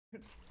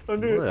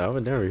Don't do What? I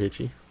would never hit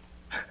you.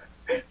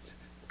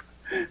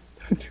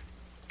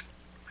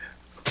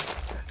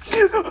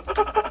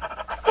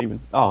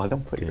 Oh,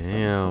 don't put your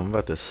Damn, I'm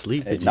about to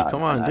sleep Hey, with you. nah,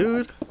 Come nah, on, nah,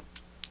 dude.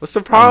 What's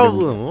the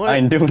problem? I What?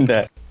 ain't doing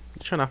that.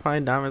 You trying to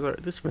find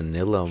diamonds? This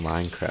vanilla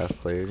Minecraft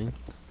player, dude.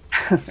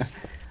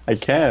 I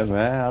can't,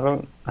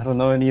 man. I don't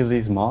know any of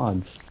these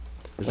mods.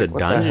 There's Like, a what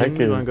the dungeon. heck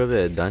You is- wanna go to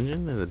that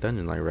dungeon? There's a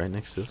dungeon like right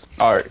next to us.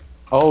 Alright.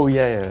 Oh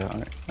yeah.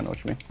 Alright. I know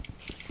what you mean.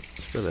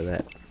 Let's go to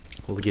that.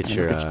 We'll get Look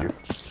your at you.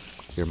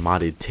 your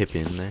modded tip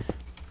in there.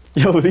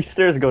 Yo, these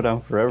stairs go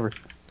down forever.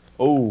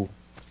 Oh.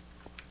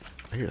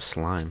 I hear a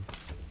slime.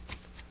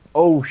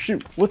 Oh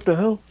shoot. What the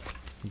hell?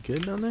 You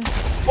good down there?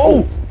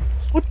 Oh!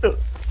 What the?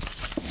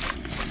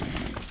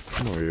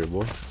 Come over here,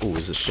 boy. Oh,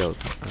 it's a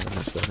skeleton.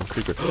 Not skeleton,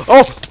 creeper.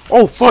 Oh!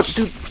 Oh, fuck,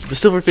 dude! The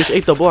silverfish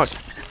ate the block.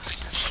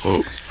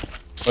 Oh.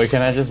 Wait,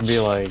 can I just be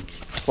like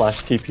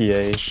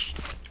 /TPA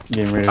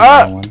getting rid of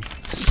Ah! that one?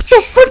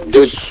 The fuck,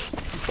 dude?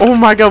 Oh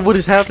my god, what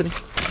is happening?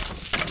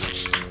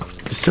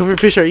 The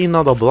silverfish are eating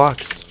all the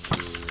blocks.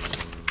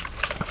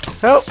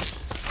 Help!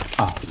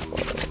 Oh.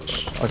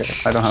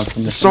 Okay, I don't have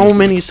to. So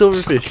many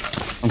silverfish.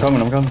 I'm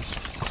coming. Oh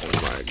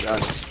my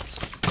god.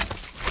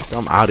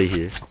 I'm out of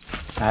here.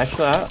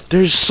 Actually,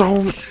 There's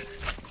so.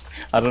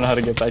 I don't know how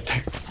to get back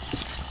there.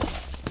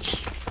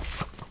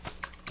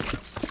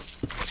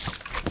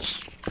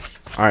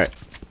 Alright.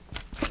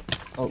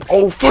 Oh.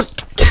 Oh fuck!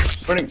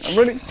 I'm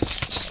running.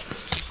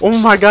 Oh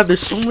my god,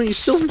 there's so many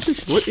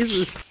silverfish. What is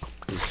this?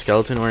 There's a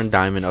skeleton wearing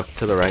diamond up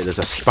to the right. There's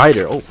a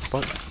spider. Oh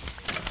fuck.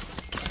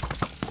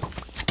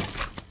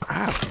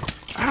 Ow.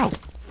 Ow.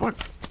 Fuck.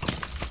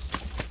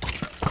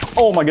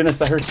 Oh my goodness,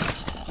 that hurts.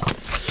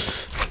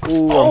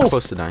 Ooh, Oh. I'm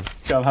close to dying.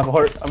 Okay, I'm half a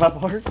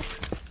heart.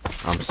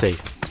 I'm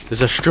safe.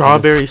 There's a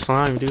strawberry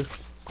slime, dude.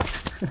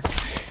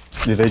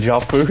 Did they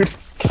drop food?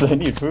 Cause I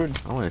need food.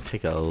 I want to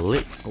take a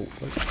lick. Oh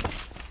fuck.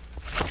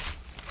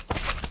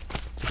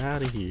 Get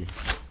out of here.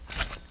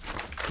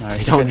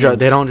 Alright,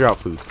 They don't drop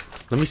food.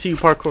 Let me see you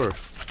parkour.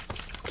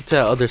 Get to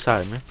that other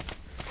side, man.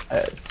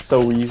 It's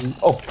so easy.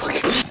 Oh fuck.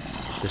 There's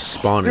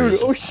spawners. Dude,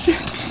 oh shit.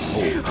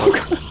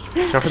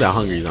 Try for that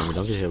hungry zombie.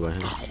 Don't get hit by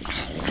him.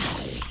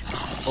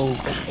 Oh.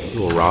 He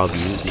will rob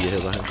you if you get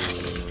hit by him.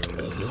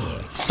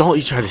 Don't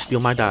you try to steal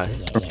my die.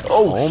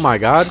 Oh. Oh my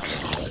god.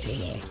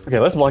 Okay,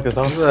 let's block this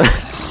out.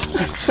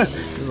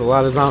 There's a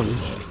lot of zombies.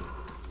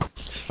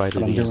 Just fight it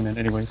I'm again. doing it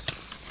anyways.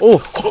 Oh!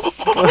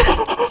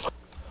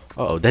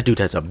 Uh oh, that dude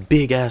has a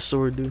big ass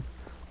sword, dude.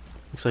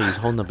 Looks like he's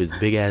holding up his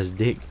big ass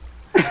dick.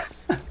 Do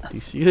you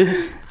see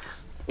this?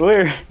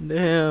 Where?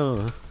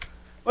 Damn.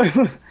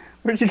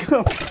 Where'd you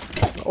go?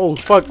 Oh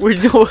fuck,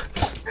 where'd you go?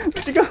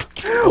 Where'd you go?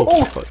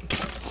 Oh fuck.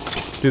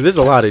 Dude, there's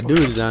a lot of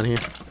dudes down here.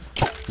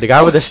 The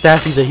guy with the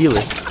staff, he's a healer.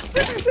 This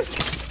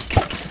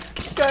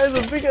guy is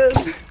a big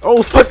ass.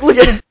 Oh fuck, look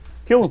at him.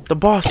 Kill him. The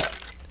boss.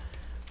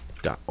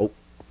 God. Oh.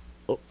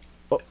 Oh.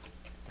 Oh.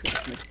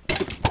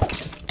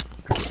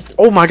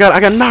 Oh my god, I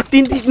got knocked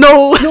in.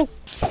 No! No.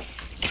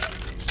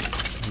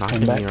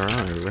 Knocking me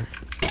around everywhere.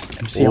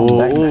 MC on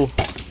back. Oh.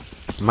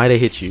 Might have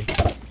hit you.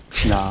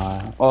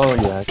 Nah. Oh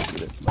yeah, I can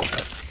do it.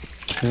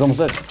 He's almost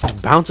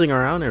dead. Bouncing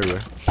around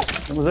everywhere.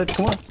 Almost dead.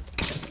 Come on.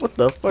 What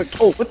the fuck?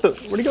 Oh, what the?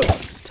 Where'd he go?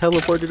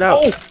 Teleported out.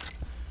 Oh.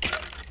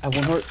 I have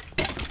one heart.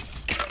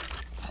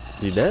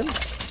 You dead?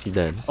 You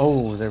dead.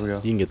 Oh, there we go.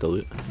 You can get the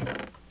loot.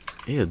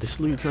 Yeah, this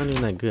loot's not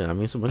even that good. I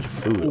mean, it's a bunch of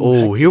food. Ooh,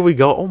 Oh, here we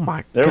go. Oh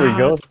my god. There we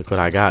go. Look what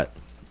I got.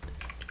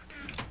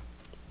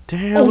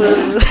 Damn.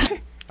 Oh.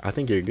 I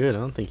think you're good. I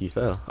don't think you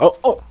fell. Oh.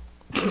 Oh.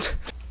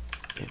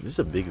 Damn, this is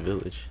a big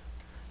village.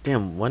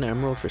 Damn, 1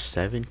 emerald for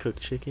 7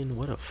 cooked chicken?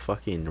 What a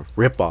fucking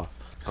ripoff.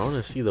 I want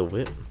to see the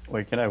whip.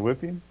 Wait, can I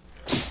whip you?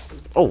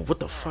 Oh, what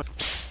the fuck?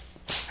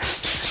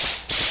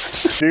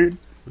 Dude,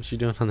 What you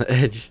doing on the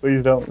edge?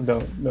 please don't, no.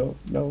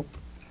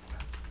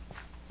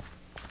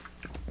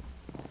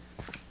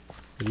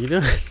 What are you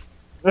doing?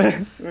 What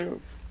are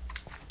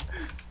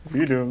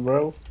you doing,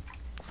 bro?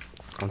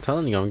 I'm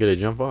telling you, I'm gonna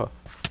jump off.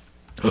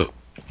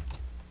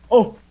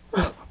 Oh!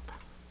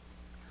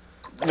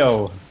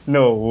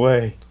 No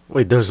way.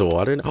 Wait, there's a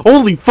water now?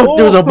 Holy fuck,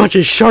 there's a bunch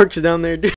of sharks down there, dude.